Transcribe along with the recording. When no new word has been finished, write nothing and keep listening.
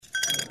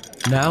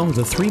Now,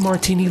 the Three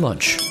Martini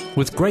Lunch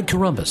with Greg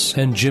Corombos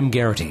and Jim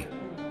Garrity.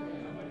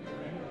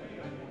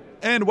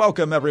 And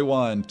welcome,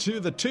 everyone, to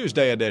the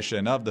Tuesday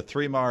edition of the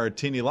Three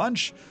Martini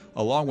Lunch,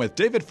 along with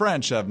David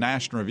French of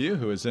National Review,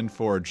 who is in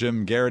for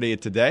Jim Garrity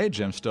today.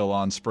 Jim's still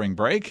on spring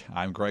break.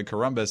 I'm Greg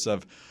Corombos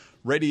of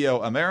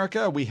Radio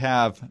America. We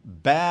have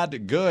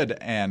bad, good,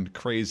 and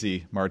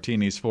crazy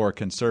martinis for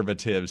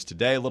conservatives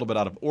today. A little bit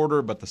out of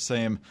order, but the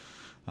same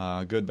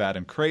good, bad,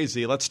 and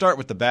crazy. Let's start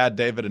with the bad,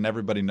 David, and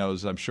everybody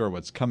knows, I'm sure,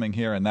 what's coming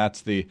here, and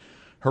that's the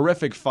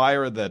horrific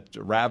fire that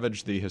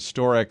ravaged the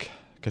historic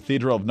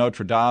Cathedral of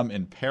Notre Dame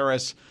in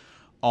Paris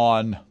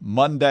on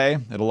Monday.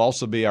 It'll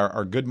also be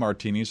our good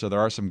martini, so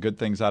there are some good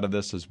things out of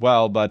this as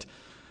well. But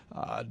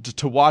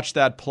to watch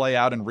that play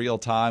out in real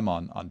time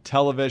on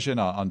television,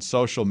 on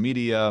social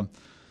media,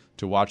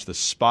 to watch the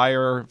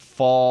spire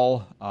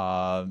fall,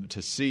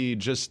 to see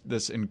just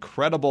this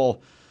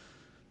incredible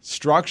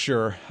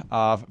structure,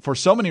 for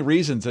so many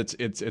reasons,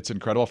 it's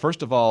incredible.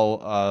 First of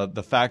all,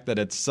 the fact that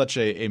it's such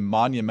a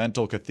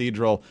monumental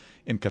cathedral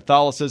in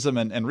Catholicism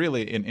and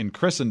really in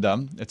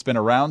Christendom. It's been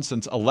around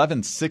since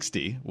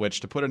 1160,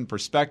 which, to put it in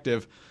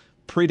perspective,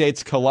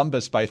 predates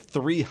Columbus by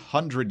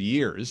 300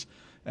 years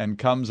and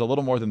comes a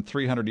little more than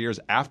 300 years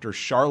after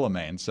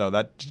Charlemagne. So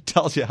that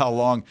tells you how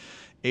long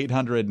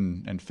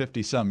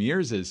 850 some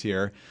years is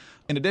here.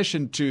 In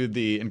addition to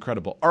the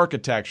incredible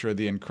architecture,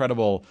 the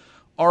incredible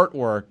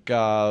artwork,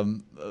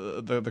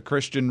 the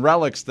Christian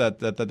relics that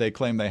they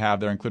claim they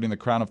have there, including the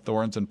crown of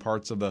thorns and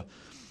parts of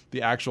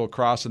the actual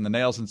cross and the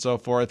nails and so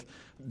forth.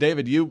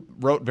 David, you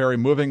wrote very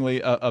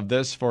movingly of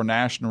this for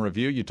National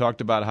Review. You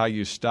talked about how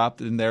you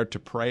stopped in there to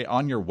pray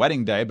on your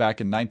wedding day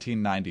back in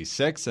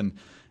 1996 and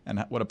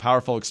what a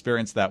powerful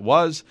experience that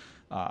was.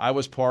 I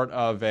was part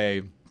of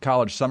a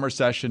college summer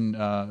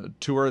session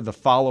tour the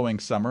following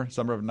summer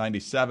of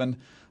 97,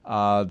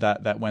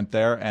 that went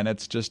there, and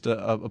it's just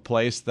a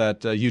place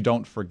that you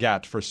don't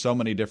forget for so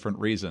many different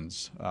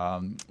reasons.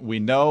 We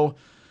know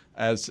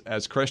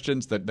as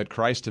Christians that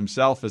Christ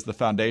himself is the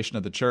foundation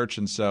of the church,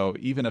 and so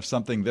even if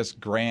something this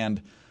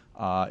grand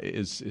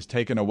is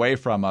taken away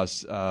from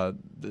us,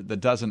 that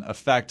doesn't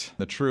affect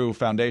the true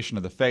foundation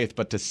of the faith.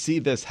 But to see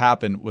this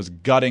happen was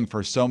gutting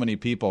for so many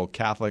people,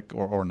 Catholic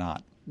or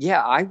not.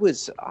 Yeah, I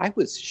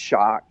was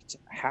shocked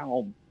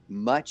how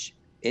much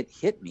it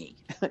hit me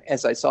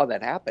as I saw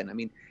that happen. I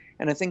mean,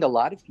 and I think a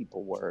lot of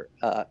people were,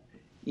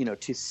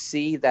 to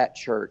see that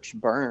church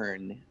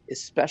burn,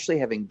 especially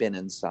having been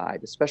inside,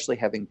 especially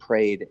having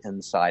prayed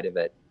inside of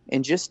it,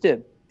 and just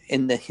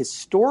in the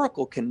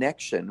historical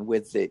connection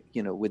with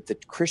the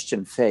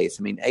Christian faith.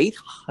 I mean,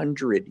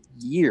 800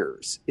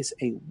 years is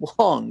a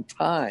long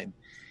time,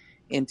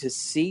 and to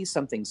see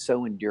something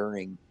so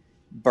enduring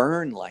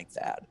burn like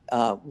that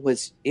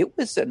was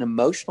an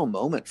emotional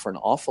moment for an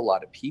awful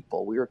lot of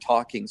people. We were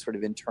talking sort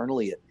of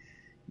internally at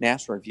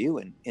National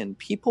Review, and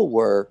people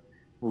were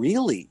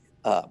really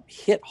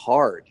hit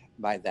hard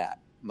by that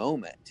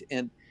moment.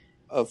 And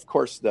of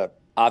course, the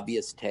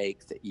obvious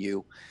take that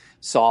you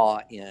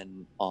saw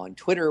on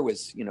Twitter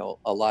was,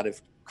 a lot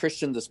of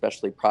Christians,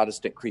 especially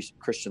Protestant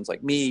Christians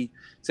like me,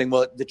 saying,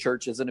 well, the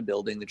church isn't a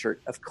building. The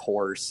church, of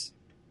course,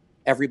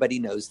 everybody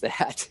knows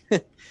that.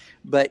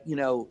 But,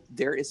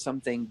 there is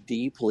something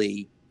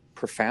deeply,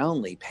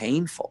 profoundly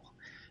painful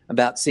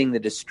about seeing the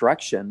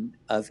destruction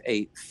of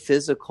a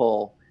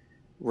physical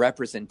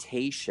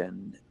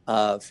representation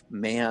of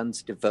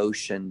man's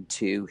devotion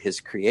to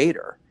his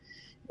creator.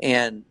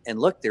 And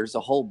look, there's a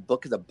whole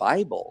book of the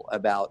Bible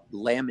about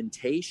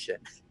lamentation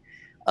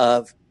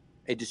of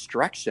a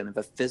destruction of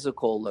a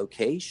physical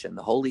location,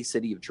 the holy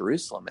city of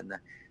Jerusalem, and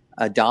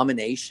the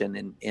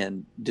domination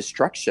and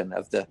destruction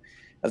of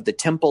the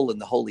temple and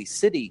the holy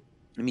city.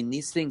 I mean,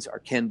 these things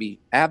can be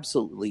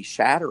absolutely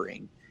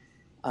shattering,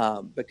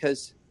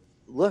 because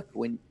look,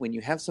 when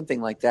you have something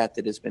like that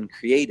has been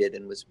created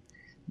and was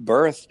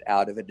birthed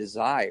out of a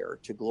desire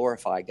to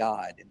glorify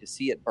God, and to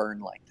see it burn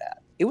like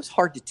that, it was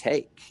hard to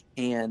take.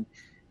 And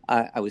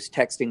I was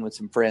texting with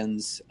some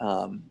friends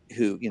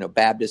who,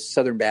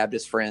 Southern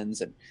Baptist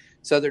friends, and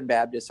Southern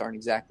Baptists aren't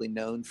exactly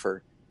known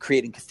for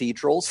creating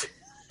cathedrals.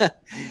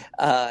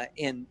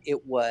 And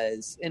it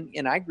was,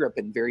 and I grew up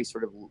in very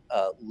sort of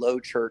low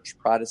church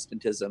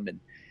Protestantism,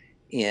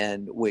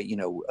 and we,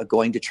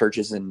 going to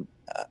churches and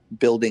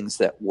buildings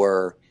that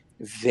were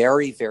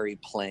very, very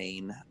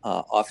plain,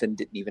 often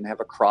didn't even have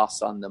a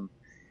cross on them.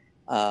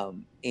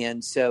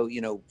 And so,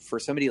 for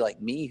somebody like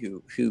me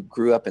who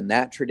grew up in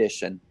that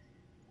tradition,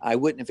 I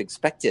wouldn't have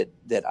expected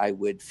that I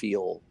would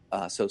feel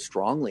so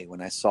strongly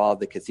when I saw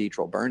the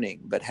cathedral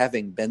burning. But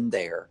having been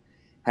there,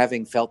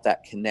 having felt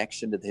that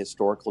connection to the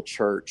historical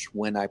church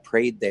when I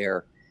prayed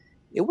there,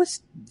 it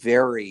was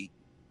very,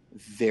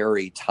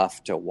 very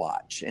tough to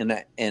watch.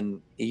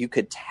 And you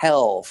could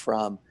tell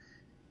from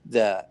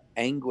the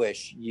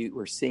anguish you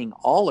were seeing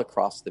all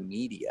across the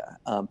media,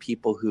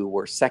 people who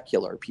were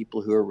secular,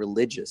 people who are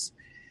religious,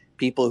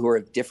 people who are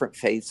of different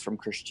faiths from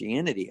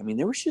Christianity. I mean,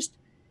 there was just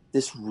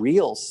this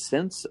real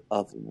sense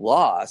of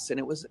loss. And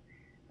it was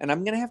And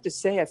I'm going to have to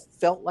say, I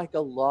felt like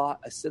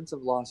a sense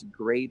of loss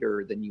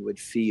greater than you would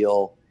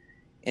feel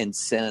and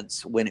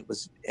sense when it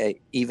was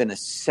even a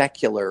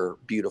secular,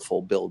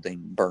 beautiful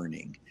building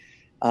burning.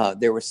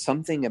 There was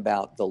something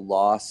about the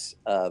loss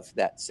of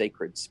that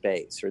sacred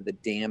space or the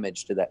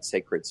damage to that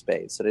sacred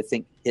space that I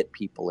think hit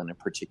people in a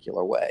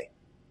particular way.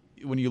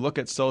 When you look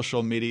at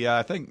social media,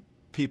 I think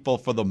people,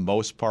 for the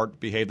most part,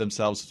 behave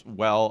themselves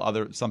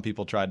well. Some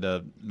people tried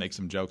to make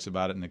some jokes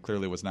about it, and it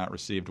clearly was not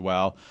received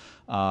well.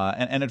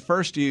 And at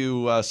first,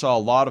 you saw a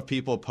lot of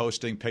people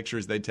posting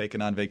pictures they'd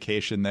taken on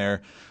vacation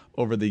there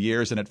over the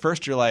years. And at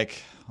first, you're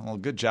like, well,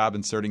 good job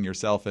inserting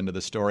yourself into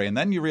the story. And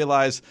then you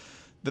realize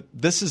that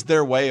this is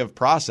their way of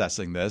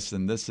processing this,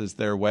 and this is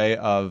their way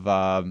of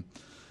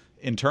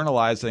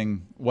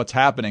internalizing what's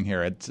happening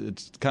here.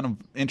 It's kind of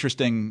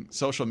interesting.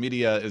 Social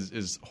media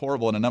is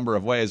horrible in a number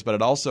of ways, but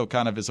it also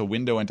kind of is a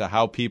window into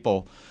how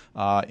people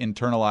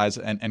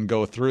internalize and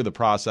go through the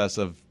process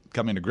of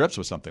coming to grips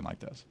with something like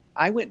this.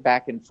 I went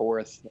back and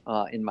forth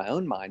in my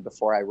own mind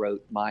before I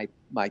wrote my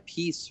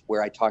piece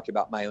where I talked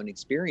about my own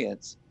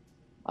experience.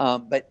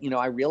 But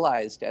I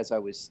realized as I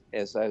was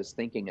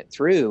thinking it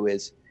through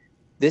is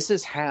this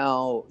is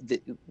how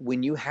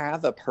when you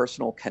have a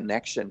personal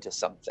connection to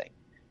something,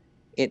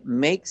 it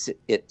makes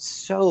it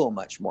so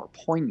much more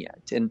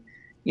poignant. And,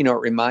 it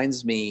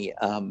reminds me,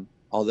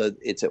 although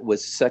it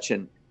was such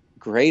a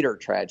greater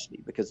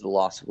tragedy because of the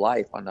loss of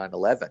life on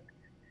 9/11.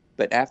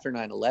 But after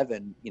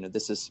 9/11,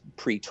 this is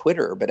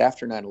pre-Twitter, but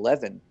after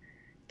 9/11,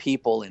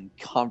 people in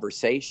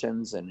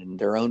conversations and in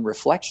their own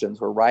reflections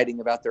were writing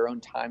about their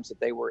own times that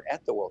they were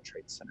at the World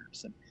Trade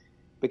Centers. And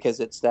because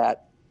it's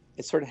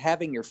sort of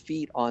having your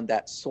feet on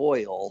that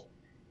soil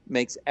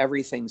makes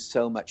everything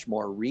so much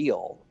more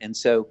real. And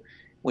so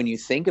when you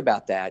think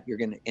about that, you're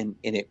going to, and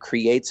it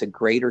creates a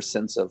greater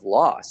sense of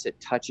loss. It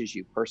touches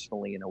you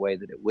personally in a way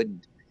that it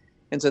wouldn't.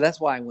 And so that's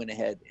why I went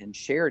ahead and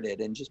shared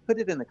it and just put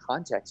it in the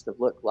context of,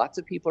 look, lots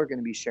of people are going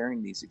to be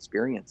sharing these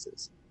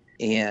experiences.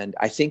 And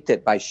I think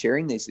that by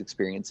sharing these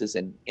experiences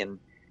and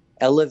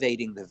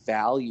elevating the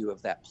value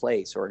of that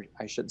place, or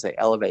I shouldn't say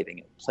elevating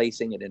it,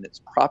 placing it in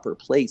its proper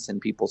place in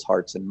people's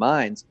hearts and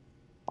minds,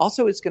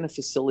 also it's going to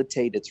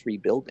facilitate its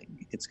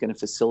rebuilding. It's going to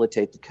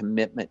facilitate the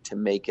commitment to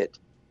make it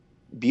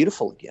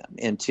beautiful again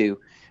and to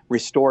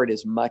restore it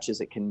as much as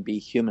it can be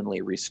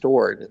humanly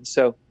restored. And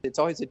so it's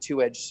always a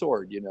two-edged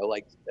sword,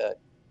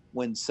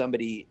 when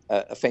somebody,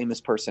 a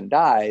famous person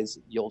dies,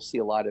 you'll see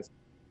a lot of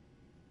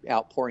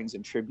outpourings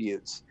and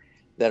tributes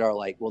that are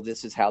like, well,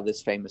 this is how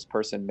this famous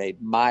person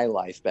made my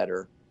life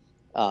better,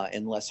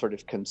 and less sort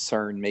of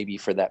concern maybe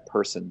for that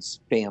person's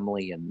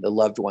family and the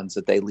loved ones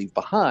that they leave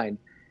behind.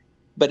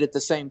 But at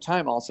the same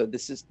time, also,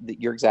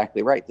 you're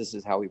exactly right. This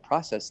is how we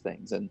process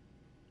things.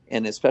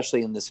 And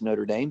especially in this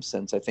Notre Dame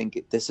sense, I think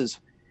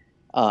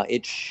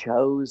it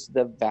shows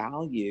the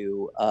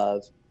value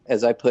of,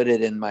 as I put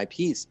it in my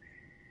piece,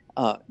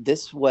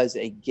 this was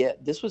a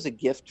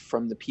gift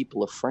from the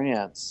people of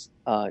France,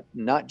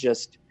 not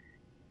just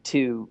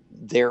to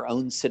their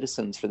own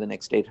citizens for the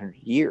next 800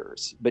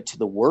 years, but to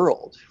the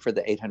world for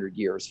the 800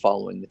 years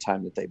following the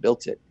time that they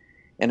built it.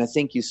 And I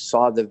think you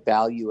saw the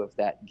value of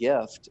that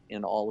gift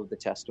in all of the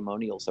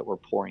testimonials that were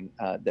pouring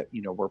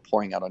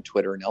out on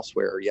Twitter and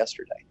elsewhere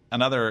yesterday.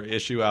 Another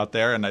issue out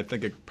there, and I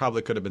think it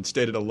probably could have been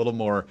stated a little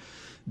more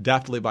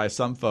deftly by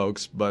some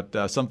folks,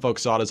 but some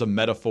folks saw it as a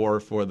metaphor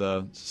for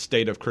the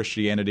state of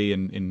Christianity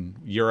in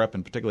Europe,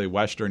 and particularly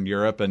Western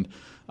Europe. And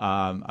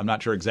I'm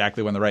not sure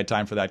exactly when the right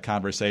time for that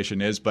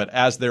conversation is, but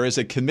as there is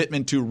a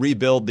commitment to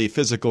rebuild the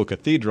physical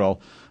cathedral,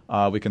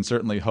 we can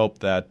certainly hope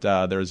that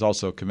there is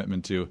also a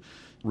commitment to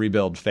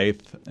rebuild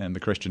faith and the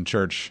Christian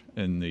church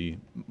in the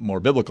more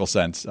biblical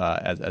sense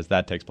as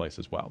that takes place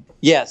as well.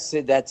 Yes,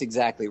 that's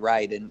exactly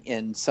right.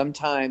 And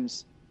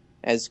sometimes,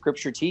 as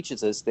Scripture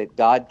teaches us, that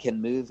God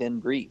can move in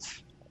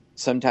grief.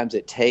 Sometimes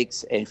it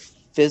takes a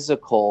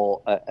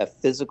physical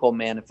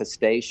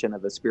manifestation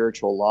of a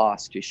spiritual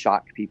loss to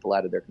shock people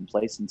out of their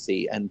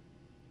complacency. And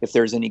if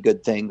there's any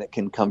good thing that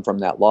can come from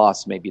that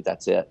loss, maybe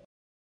that's it.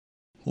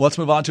 Let's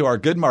move on to our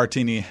good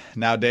martini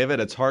now,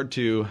 David. It's hard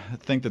to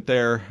think that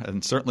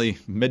and certainly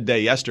midday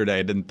yesterday,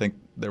 I didn't think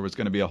there was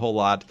going to be a whole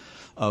lot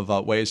of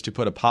ways to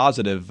put a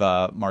positive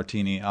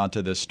martini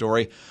onto this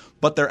story,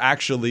 but there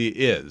actually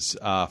is.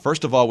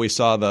 First of all, we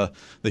saw the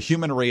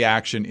human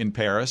reaction in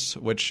Paris,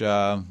 which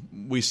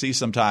we see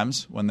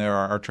sometimes when there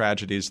are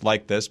tragedies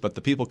like this, but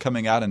the people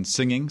coming out and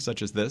singing,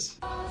 such as this.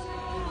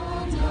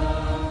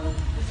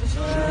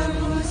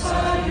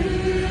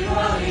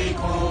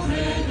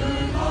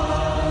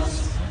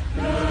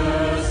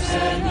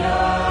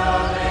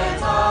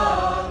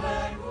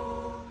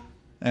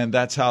 And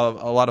that's how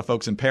a lot of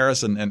folks in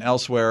Paris and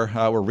elsewhere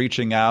were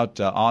reaching out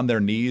on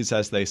their knees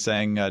as they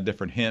sang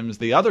different hymns.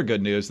 The other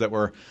good news that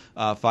we're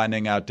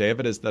finding out,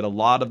 David, is that a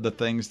lot of the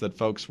things that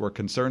folks were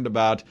concerned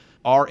about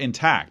are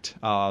intact.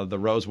 The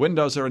rose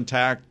windows are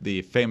intact.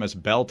 The famous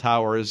bell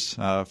towers,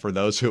 for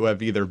those who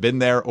have either been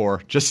there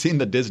or just seen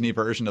the Disney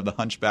version of the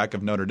Hunchback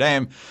of Notre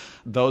Dame,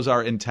 those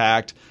are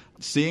intact.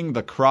 seeing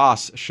the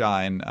cross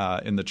shine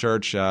in the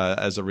church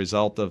as a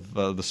result of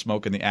the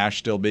smoke and the ash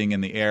still being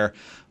in the air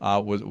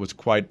was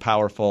quite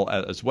powerful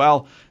as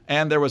well.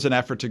 And there was an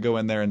effort to go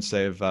in there and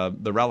save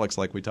the relics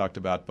like we talked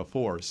about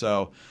before.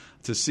 So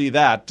to see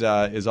that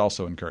is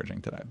also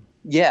encouraging today.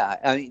 Yeah,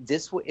 I mean,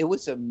 it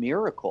was a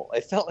miracle.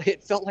 It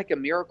felt like a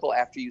miracle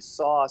after you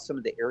saw some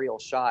of the aerial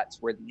shots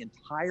where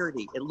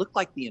it looked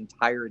like the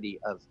entirety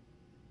of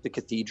the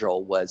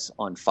cathedral was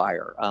on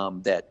fire.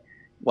 That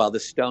while the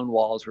stone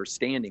walls were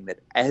standing, that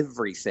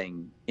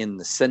everything in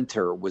the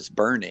center was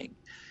burning.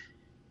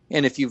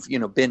 And if you've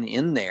been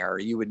in there,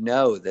 you would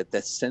know that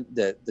the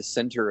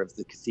center of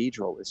the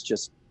cathedral is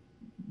just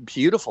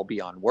beautiful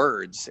beyond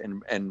words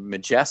and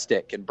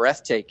majestic and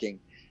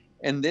breathtaking.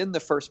 And then the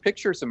first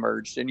pictures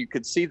emerged, and you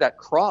could see that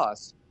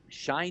cross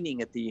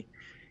shining at the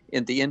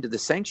end of the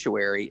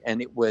sanctuary,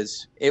 and it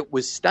was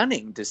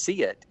stunning to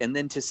see it. And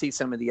then to see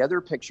some of the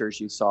other pictures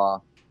you saw,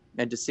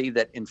 and to see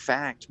that in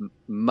fact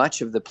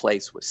much of the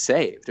place was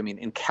saved. I mean,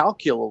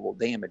 incalculable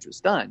damage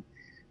was done,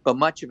 but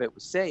much of it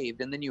was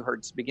saved. And then you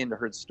begin to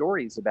hear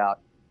stories about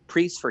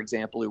priests, for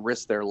example, who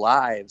risked their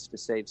lives to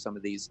save some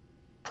of these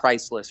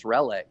priceless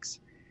relics.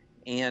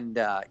 And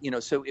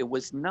so it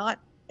was not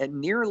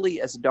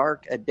nearly as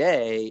dark a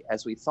day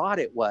as we thought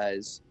it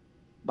was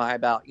by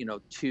about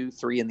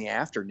 2-3 in the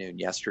afternoon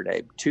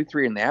yesterday.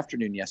 2-3 in the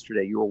afternoon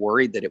yesterday, you were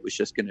worried that it was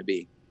just going to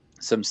be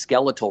some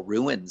skeletal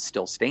ruins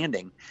still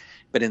standing,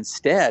 but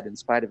instead, in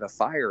spite of a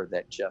fire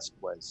that just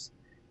was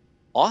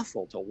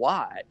awful to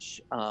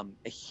watch, a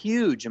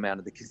huge amount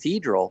of the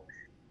cathedral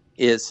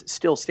is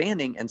still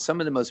standing, and some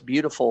of the most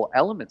beautiful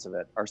elements of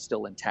it are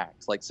still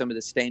intact, like some of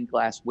the stained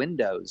glass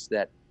windows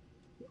that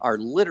are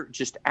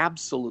just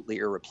absolutely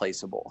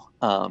irreplaceable,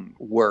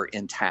 were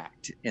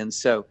intact. And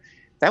so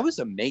that was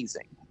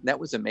amazing.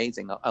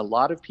 A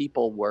lot of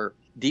people were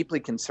deeply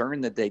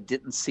concerned that they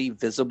didn't see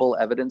visible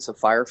evidence of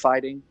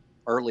firefighting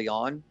early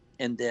on.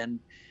 And then,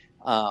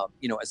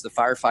 as the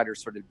firefighters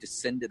sort of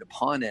descended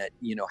upon it,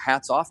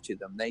 hats off to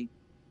them.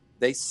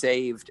 They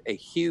saved a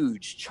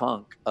huge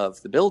chunk of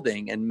the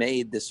building and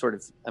made this sort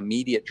of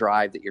immediate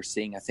drive that you're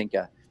seeing. I think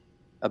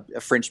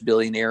a French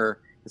billionaire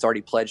has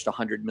already pledged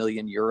 100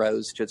 million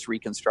euros to its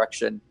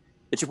reconstruction,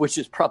 which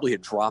is probably a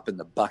drop in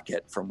the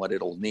bucket from what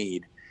it'll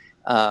need.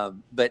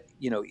 But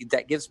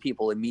that gives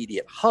people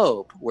immediate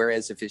hope.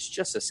 Whereas if it's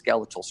just a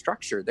skeletal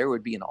structure, there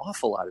would be an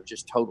awful lot of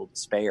just total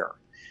despair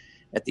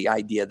at the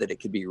idea that it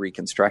could be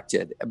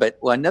reconstructed. But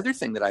another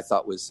thing that I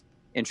thought was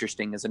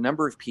interesting is a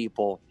number of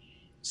people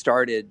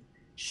started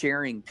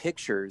sharing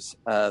pictures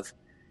of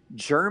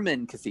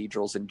German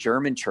cathedrals and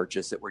German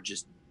churches that were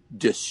just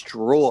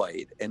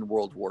destroyed in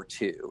World War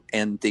II,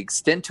 and the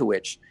extent to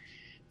which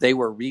they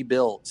were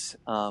rebuilt.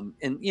 And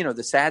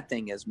the sad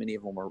thing is many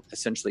of them were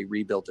essentially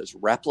rebuilt as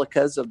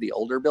replicas of the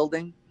older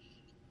building,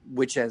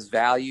 which has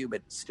value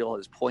but still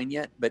is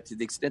poignant. But to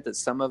the extent that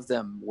some of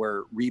them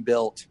were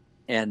rebuilt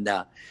and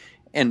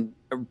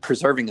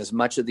preserving as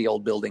much of the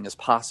old building as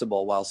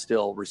possible while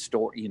still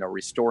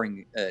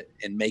restoring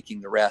and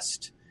making the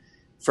rest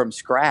from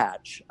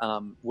scratch,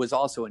 was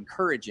also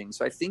encouraging.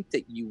 So I think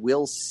that you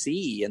will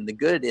see, and the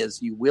good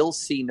is you will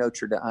see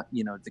Notre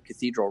Dame, the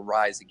cathedral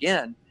rise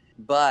again,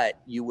 but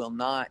you will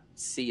not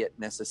see it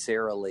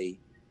necessarily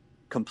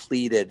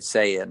completed,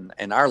 say,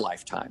 in our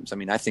lifetimes. I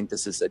mean, I think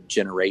this is a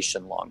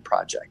generation-long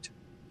project.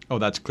 Oh,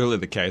 that's clearly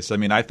the case. I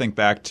mean, I think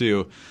back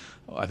to,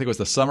 I think it was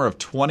the summer of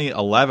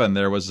 2011,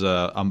 there was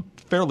a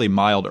fairly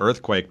mild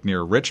earthquake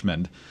near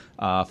Richmond,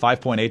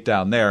 5.8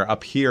 down there.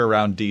 Up here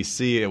around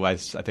D.C., it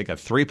was, I think, a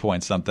 3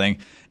 something,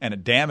 and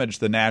it damaged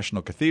the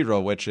National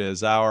Cathedral, which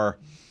is our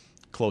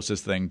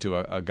closest thing to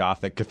a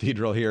Gothic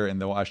cathedral here in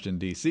the Washington,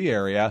 D.C.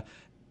 area.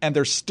 And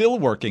they're still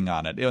working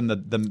on it. And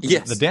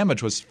the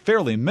damage was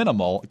fairly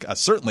minimal,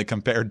 certainly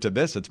compared to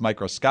this. It's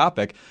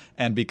microscopic.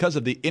 And because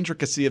of the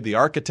intricacy of the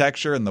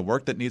architecture and the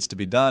work that needs to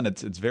be done,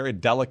 it's very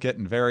delicate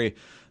and very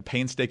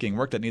painstaking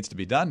work that needs to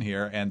be done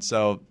here. And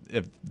so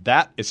if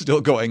that is still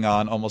going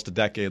on almost a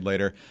decade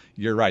later,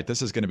 you're right.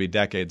 This is going to be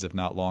decades, if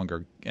not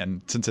longer.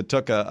 And since it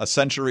took a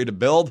century to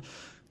build,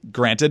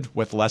 granted,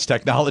 with less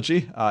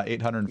technology,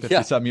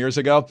 850 some years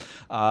ago,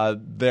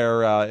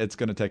 it's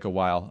going to take a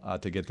while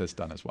to get this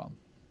done as well.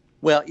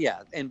 Well,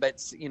 yeah, but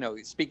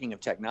speaking of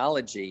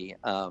technology,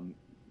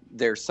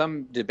 there's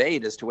some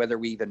debate as to whether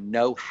we even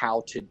know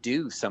how to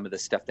do some of the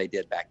stuff they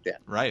did back then.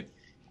 Right.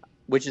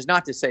 Which is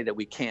not to say that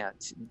we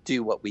can't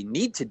do what we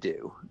need to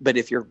do, but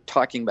if you're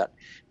talking about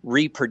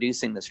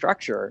reproducing the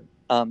structure,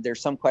 there's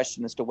some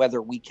question as to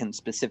whether we can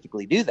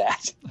specifically do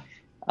that,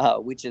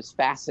 which is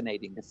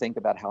fascinating to think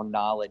about how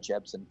knowledge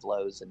ebbs and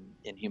flows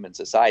in human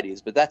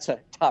societies. But that's a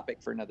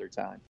topic for another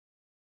time.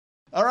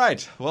 All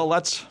right. Well,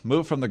 let's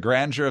move from the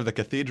grandeur of the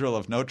Cathedral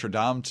of Notre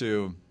Dame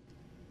to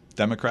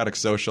democratic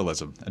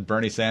socialism and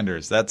Bernie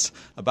Sanders. That's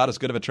about as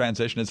good of a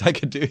transition as I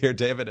could do here,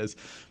 David, as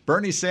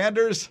Bernie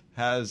Sanders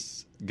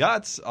has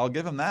guts. I'll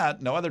give him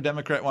that. No other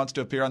Democrat wants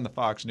to appear on the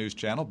Fox News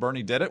channel.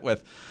 Bernie did it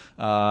with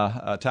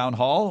a town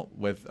hall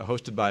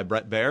hosted by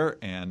Bret Baier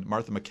and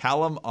Martha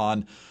MacCallum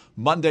on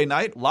Monday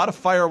night. A lot of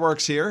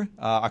fireworks here.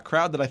 A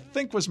crowd that I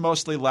think was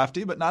mostly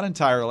lefty, but not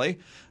entirely.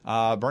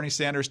 Bernie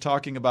Sanders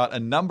talking about a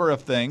number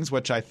of things,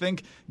 which I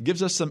think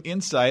gives us some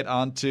insight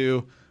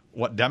onto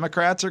what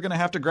Democrats are going to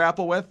have to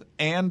grapple with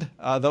and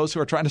those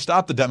who are trying to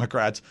stop the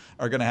Democrats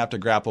are going to have to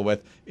grapple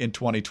with in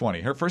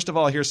 2020. First of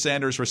all, here's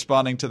Sanders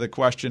responding to the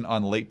question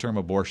on late-term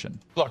abortion.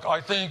 Look,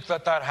 I think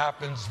that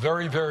happens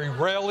very, very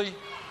rarely,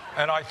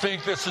 and I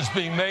think this is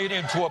being made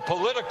into a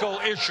political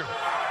issue.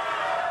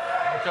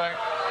 Okay?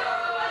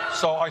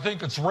 So I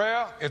think it's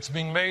rare. It's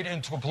being made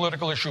into a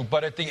political issue.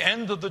 But at the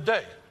end of the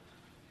day,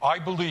 I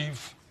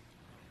believe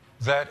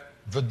that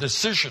the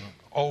decision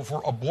over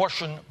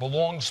abortion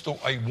belongs to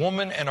a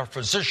woman and a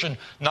physician,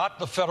 not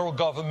the federal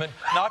government,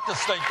 not the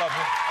state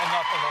government, and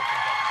not the local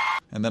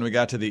government. And then we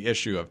got to the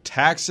issue of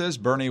taxes.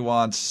 Bernie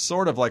wants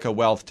sort of like a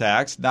wealth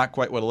tax, not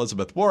quite what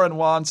Elizabeth Warren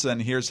wants,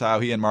 and here's how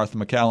he and Martha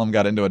MacCallum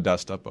got into a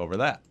dust-up over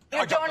that.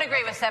 You don't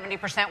agree with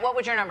 70%. What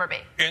would your number be?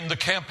 In the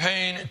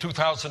campaign in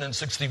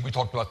 2016, we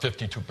talked about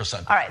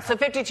 52%. All right, so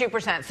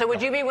 52%. So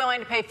would you be willing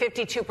to pay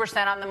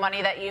 52% on the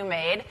money that you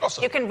made?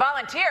 Awesome. You can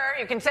volunteer.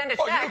 You can send a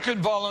check. Oh, you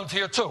can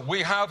volunteer, too.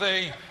 We have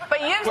a... But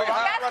you suggested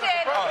that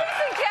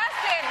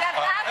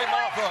that's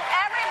what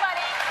everybody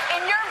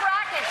in your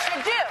bracket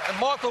should do. And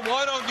Martha,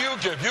 why don't you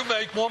give? You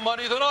make more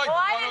money than I do. Well,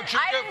 why don't you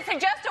I give? didn't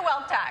suggest a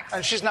wealth tax.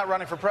 And she's not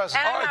running for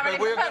president. All right, but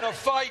we're going to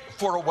fight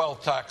for a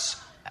wealth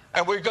tax.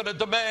 And we're going to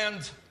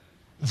demand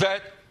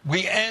that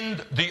we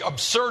end the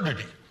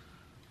absurdity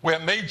where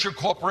major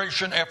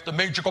corporation after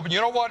major corporation. You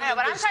know what? Yeah,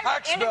 in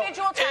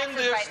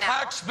this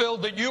tax bill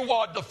that you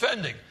are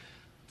defending,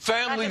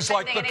 families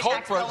like the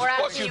Koch brothers, of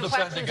course you're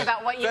defending it.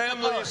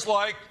 Families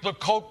like the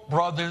Koch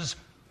brothers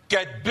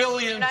get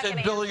billions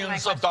and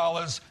billions of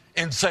dollars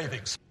in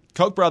savings.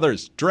 Koch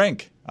brothers,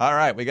 drink. All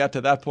right, we got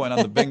to that point on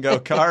the bingo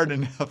card.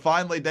 And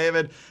finally,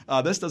 David,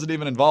 this doesn't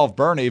even involve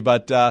Bernie,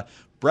 but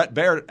Bret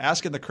Baier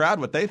asking the crowd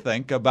what they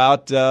think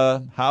about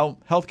how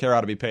health care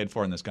ought to be paid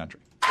for in this country.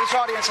 This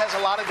audience has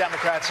a lot of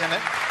Democrats in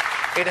it.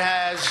 It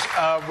has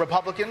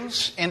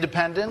Republicans,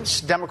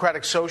 independents,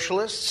 Democratic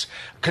socialists,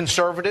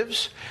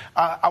 conservatives.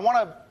 I want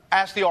to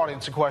ask the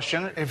audience a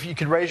question. If you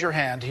could raise your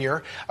hand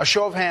here. A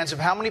show of hands of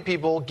how many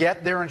people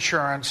get their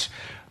insurance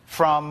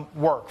from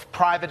work,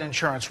 private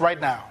insurance,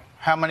 right now.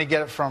 How many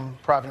get it from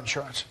private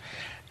insurance?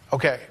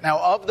 Okay. Now,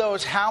 of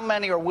those, how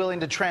many are willing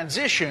to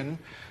transition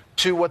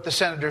to what the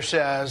senator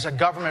says, a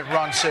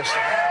government-run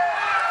system?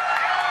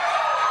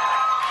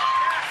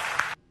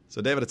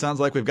 So, David, it sounds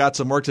like we've got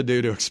some work to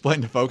do to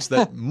explain to folks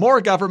that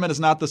more government is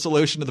not the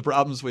solution to the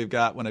problems we've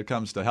got when it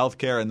comes to health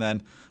care, and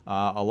then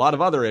a lot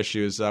of other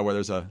issues where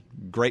there's a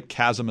great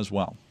chasm as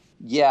well.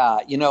 Yeah,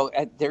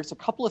 there's a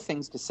couple of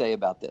things to say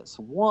about this.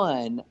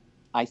 One,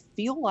 I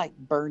feel like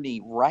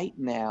Bernie right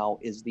now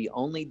is the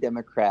only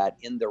Democrat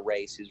in the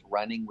race who's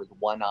running with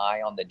one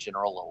eye on the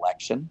general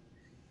election,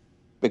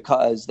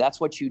 because that's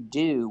what you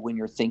do when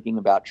you're thinking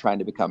about trying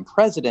to become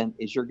president,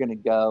 is you're going to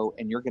go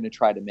and you're going to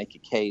try to make a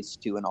case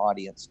to an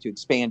audience, to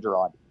expand your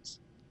audience,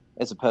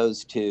 as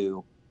opposed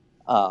to,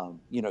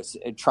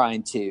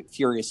 trying to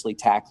furiously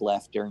tack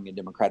left during a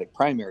Democratic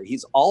primary.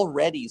 He's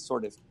already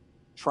sort of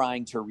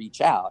trying to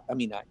reach out. I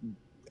mean,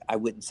 I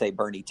wouldn't say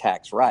Bernie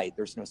tacks right.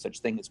 There's no such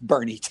thing as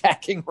Bernie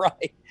tacking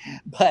right.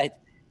 But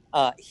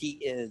he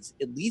is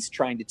at least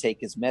trying to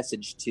take his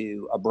message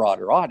to a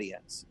broader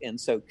audience. And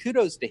so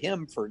kudos to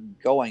him for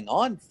going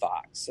on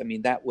Fox. I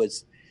mean, that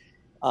was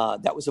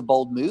a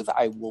bold move.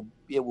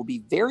 It will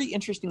be very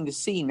interesting to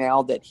see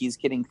now that he's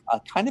getting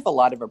kind of a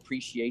lot of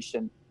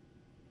appreciation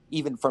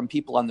even from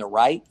people on the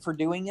right for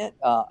doing it,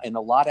 and a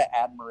lot of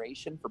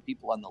admiration for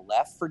people on the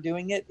left for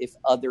doing it, if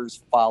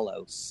others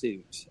follow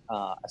suit,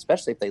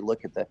 especially if they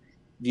look at the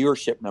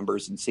viewership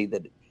numbers and see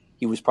that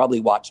he was probably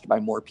watched by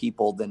more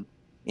people than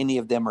any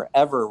of them are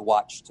ever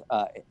watched,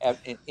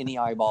 any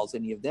eyeballs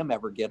any of them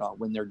ever get on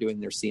when they're doing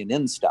their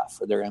CNN stuff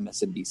or their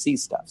MSNBC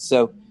stuff.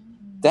 So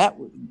that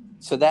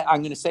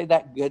I'm going to say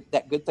that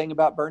good thing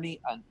about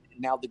Bernie.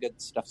 Now the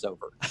good stuff's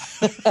over.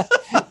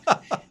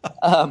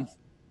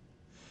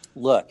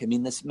 Look, I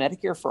mean, this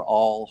Medicare for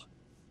All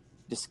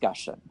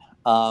discussion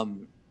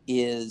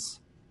is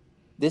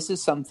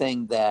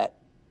something that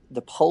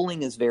the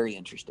polling is very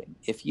interesting.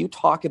 If you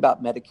talk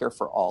about Medicare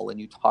for All and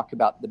you talk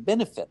about the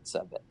benefits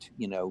of it,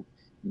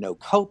 no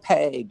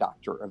copay,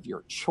 doctor of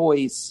your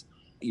choice,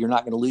 you're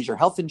not going to lose your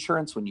health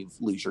insurance when you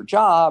lose your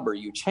job or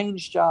you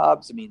change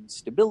jobs. I mean,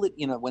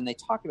 stability, when they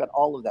talk about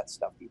all of that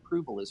stuff, the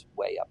approval is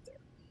way up there.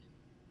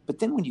 But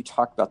then when you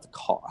talk about the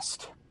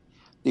cost,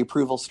 the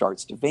approval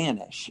starts to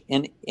vanish.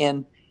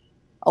 And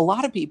a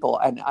lot of people,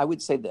 and I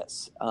would say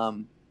this,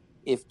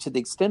 if to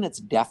the extent it's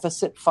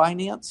deficit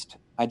financed,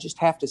 I just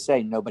have to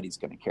say nobody's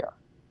going to care.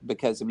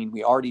 because, I mean,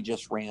 we already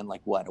just ran a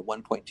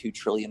 $1.2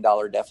 trillion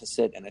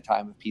deficit in a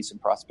time of peace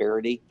and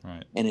prosperity.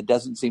 Right. And it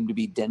doesn't seem to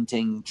be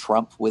denting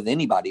Trump with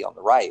anybody on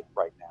the right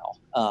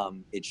now.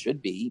 It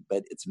should be,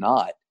 but it's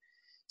not.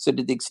 So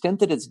to the extent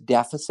that it's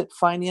deficit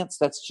finance,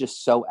 that's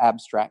just so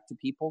abstract to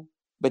people.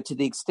 But to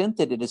the extent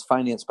that it is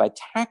financed by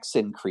tax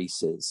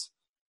increases,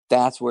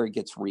 that's where it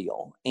gets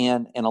real.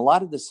 And a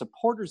lot of the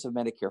supporters of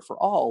Medicare for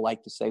All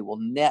like to say, well,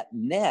 net,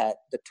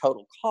 the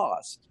total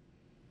cost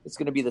is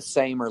going to be the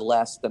same or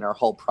less than our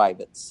whole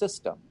private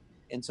system.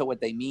 And so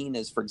what they mean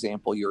is, for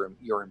example, your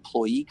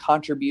employee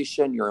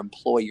contribution, your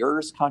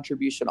employer's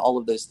contribution, all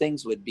of those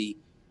things would be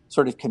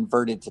sort of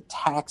converted to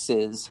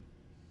taxes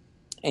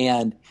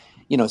and,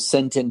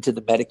 sent into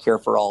the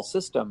Medicare for All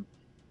system.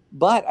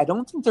 But I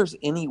don't think there's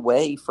any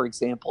way, for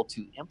example,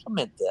 to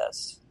implement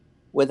this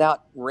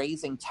without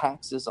raising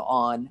taxes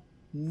on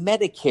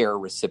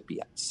Medicare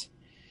recipients.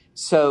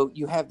 So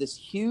you have this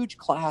huge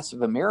class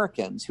of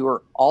Americans who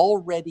are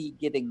already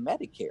getting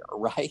Medicare,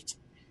 right?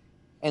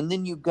 And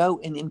then you go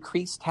and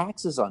increase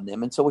taxes on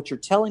them. And so what you're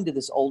telling to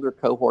this older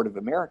cohort of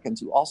Americans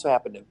who also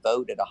happen to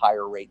vote at a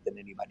higher rate than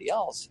anybody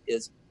else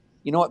is,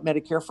 you know what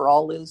Medicare for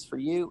All is for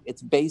you?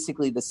 It's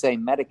basically the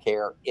same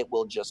Medicare. It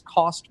will just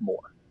cost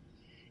more.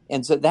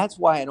 And so that's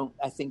why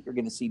I think you're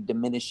going to see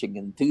diminishing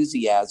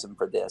enthusiasm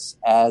for this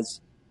as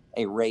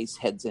a race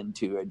heads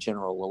into a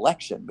general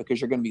election,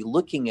 because you're going to be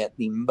looking at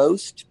the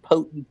most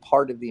potent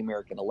part of the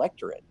American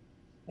electorate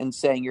and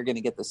saying you're going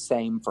to get the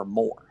same for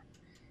more.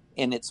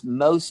 And it's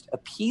most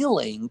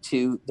appealing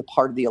to the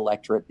part of the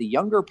electorate, the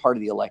younger part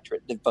of the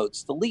electorate that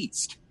votes the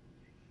least.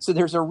 So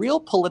there's a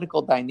real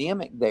political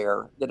dynamic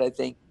there that I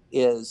think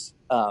is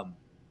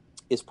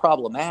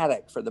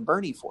problematic for the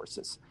Bernie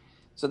forces.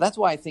 So that's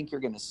why I think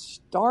you're going to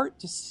start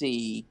to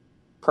see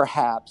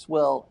perhaps,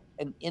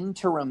 an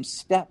interim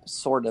step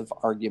sort of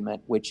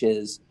argument, which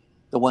is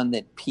the one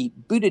that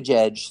Pete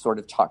Buttigieg sort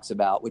of talks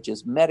about, which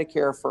is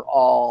Medicare for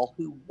all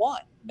who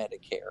want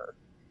Medicare.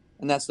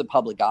 And that's the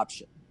public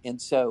option.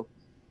 And so,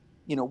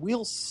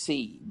 we'll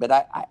see. But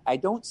I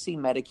don't see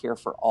Medicare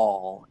for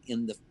all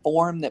in the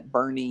form that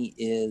Bernie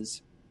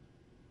is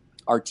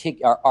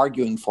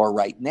arguing for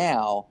right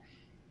now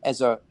as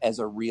a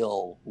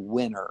real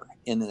winner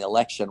in the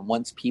election.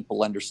 Once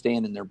people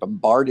understand and they're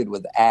bombarded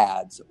with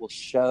ads that will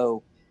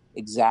show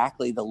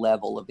exactly the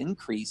level of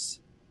increase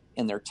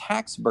in their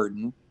tax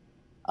burden.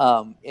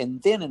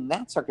 And then in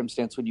that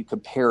circumstance, when you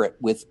compare it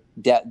with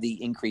the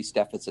increased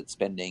deficit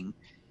spending,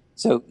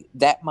 so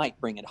that might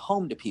bring it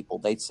home to people.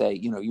 They'd say,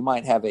 you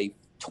might have a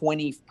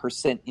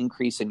 20%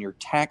 increase in your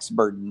tax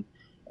burden.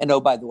 And oh,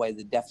 by the way,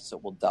 the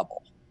deficit will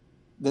double.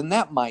 Then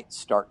that might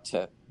start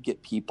to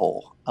get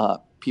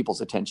people's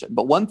attention.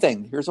 But one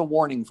thing, here's a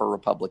warning for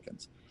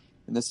Republicans.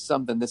 And this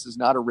is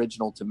not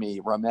original to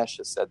me. Ramesh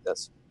has said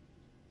this.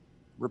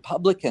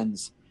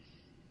 Republicans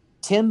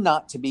tend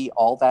not to be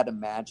all that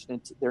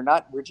imaginative.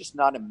 We're just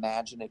not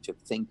imaginative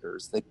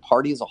thinkers. The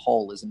party as a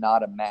whole is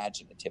not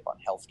imaginative on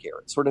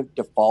healthcare. Its sort of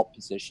default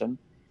position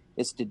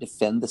is to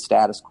defend the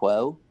status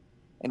quo.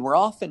 And we're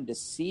often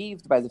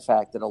deceived by the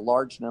fact that a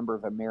large number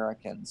of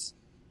Americans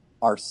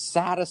are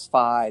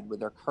satisfied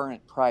with their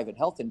current private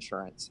health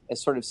insurance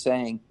as sort of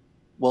saying,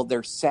 well,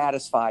 they're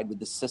satisfied with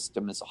the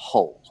system as a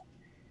whole.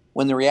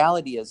 When the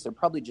reality is they're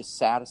probably just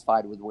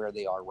satisfied with where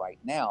they are right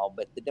now.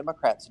 But the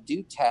Democrats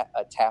do tap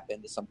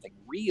into something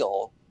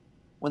real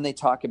when they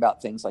talk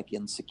about things like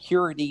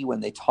insecurity, when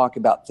they talk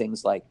about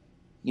things like,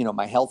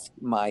 my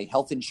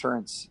health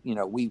insurance,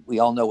 we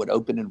all know what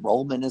open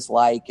enrollment is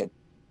like. And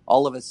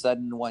all of a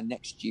sudden one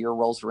next year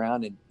rolls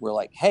around and we're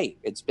like, hey,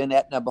 it's been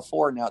Aetna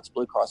before. Now it's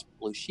Blue Cross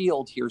Blue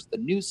Shield. Here's the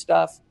new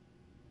stuff.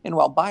 And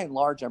while by and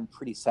large, I'm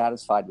pretty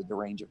satisfied with the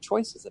range of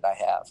choices that I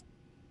have,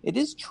 it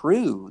is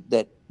true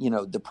that,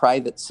 the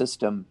private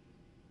system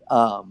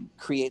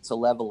creates a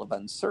level of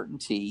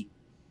uncertainty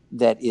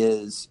that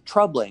is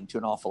troubling to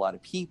an awful lot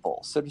of people.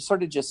 So to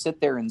sort of just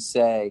sit there and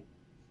say,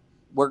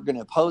 we're going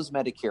to oppose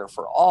Medicare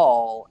for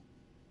all,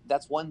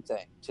 that's one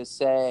thing. To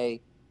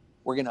say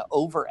we're going to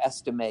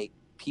overestimate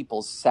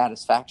people's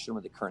satisfaction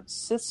with the current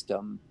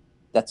system,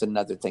 that's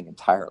another thing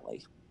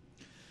entirely.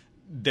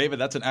 David,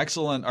 that's an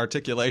excellent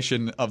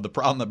articulation of the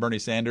problem that Bernie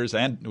Sanders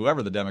and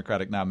whoever the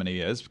Democratic nominee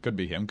is, could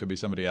be him, could be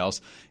somebody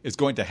else, is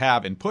going to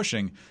have in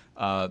pushing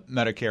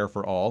Medicare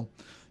for all.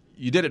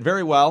 You did it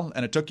very well,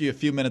 and it took you a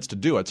few minutes to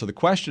do it. So the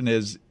question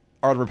is,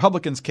 are the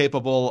Republicans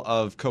capable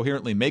of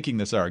coherently making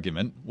this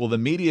argument? Will the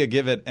media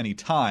give it any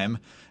time?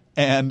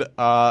 And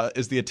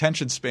is the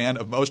attention span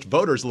of most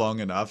voters long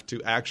enough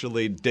to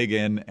actually dig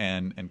in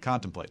and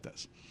contemplate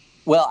this?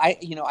 Well, I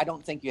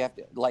don't think you have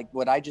to,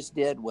 what I just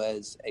did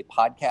was a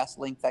podcast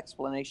length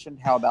explanation.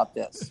 How about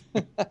this?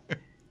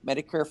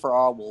 Medicare for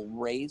all will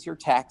raise your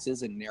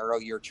taxes and narrow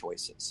your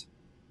choices.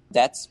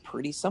 That's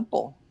pretty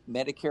simple.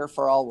 Medicare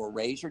for all will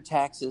raise your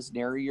taxes,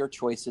 narrow your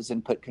choices,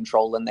 and put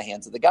control in the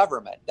hands of the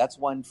government. That's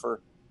one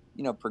for,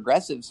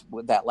 progressives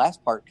with that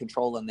last part,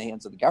 control in the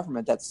hands of the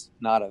government. That's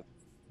not a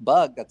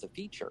bug, that's a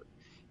feature.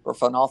 Or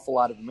for an awful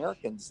lot of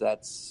Americans,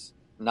 that's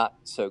not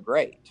so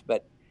great.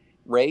 But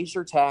raise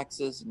your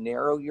taxes,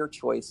 narrow your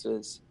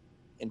choices,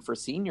 and for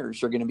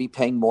seniors, you're going to be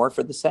paying more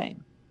for the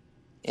same.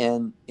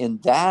 And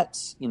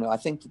that's, I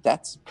think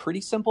that's a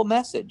pretty simple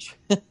message.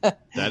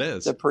 That is.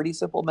 It's a pretty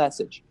simple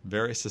message.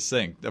 Very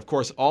succinct. Of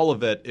course, all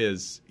of it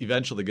is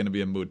eventually going to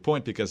be a moot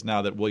point because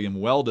now that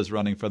William Weld is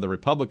running for the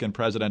Republican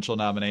presidential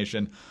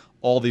nomination,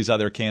 all these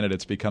other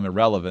candidates become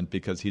irrelevant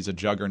because he's a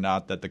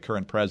juggernaut that the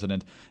current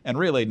president and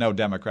really no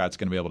Democrat's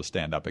going to be able to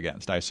stand up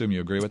against. I assume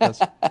you agree with this?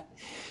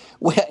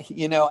 Well,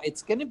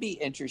 it's going to be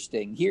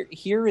interesting.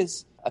 Here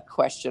is a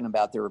question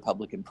about the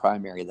Republican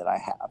primary that I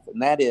have,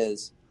 and that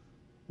is,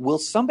 will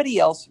somebody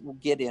else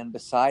get in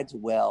besides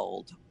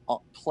Weld,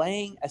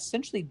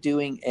 essentially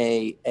doing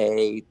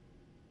a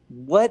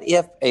what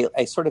if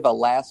a sort of a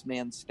last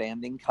man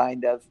standing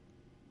kind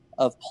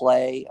of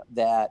play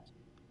that,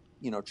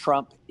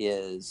 Trump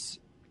is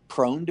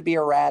prone to be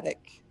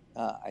erratic.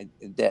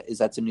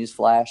 That's a news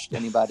flash to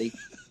anybody.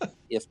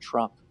 If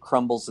Trump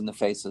crumbles in the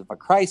face of a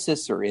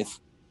crisis, or if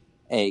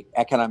a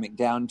economic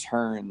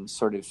downturn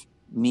sort of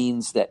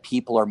means that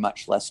people are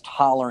much less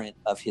tolerant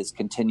of his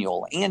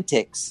continual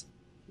antics,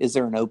 is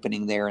there an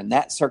opening there in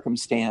that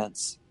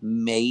circumstance?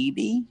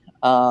 Maybe,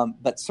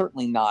 but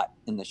certainly not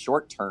in the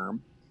short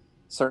term,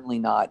 certainly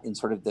not in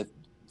sort of the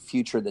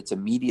future that's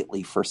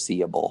immediately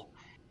foreseeable.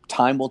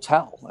 Time will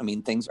tell. I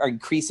mean, things are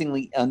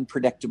increasingly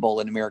unpredictable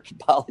in American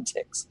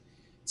politics.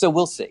 So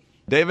we'll see.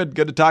 David,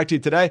 good to talk to you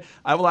today.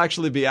 I will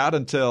actually be out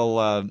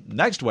until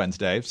next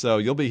Wednesday, so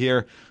you'll be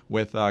here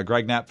with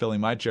Greg Knapp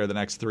filling my chair the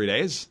next 3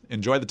 days.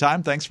 Enjoy the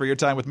time. Thanks for your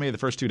time with me the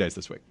first 2 days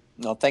this week.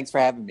 No, thanks for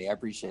having me. I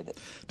appreciate it.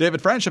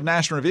 David French of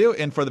National Review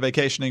in for the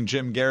vacationing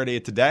Jim Garrity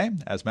today.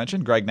 As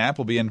mentioned, Greg Knapp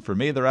will be in for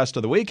me the rest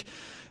of the week.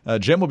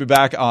 Jim will be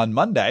back on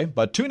Monday,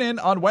 but tune in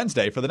on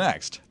Wednesday for the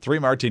next 3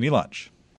 Martini Lunch.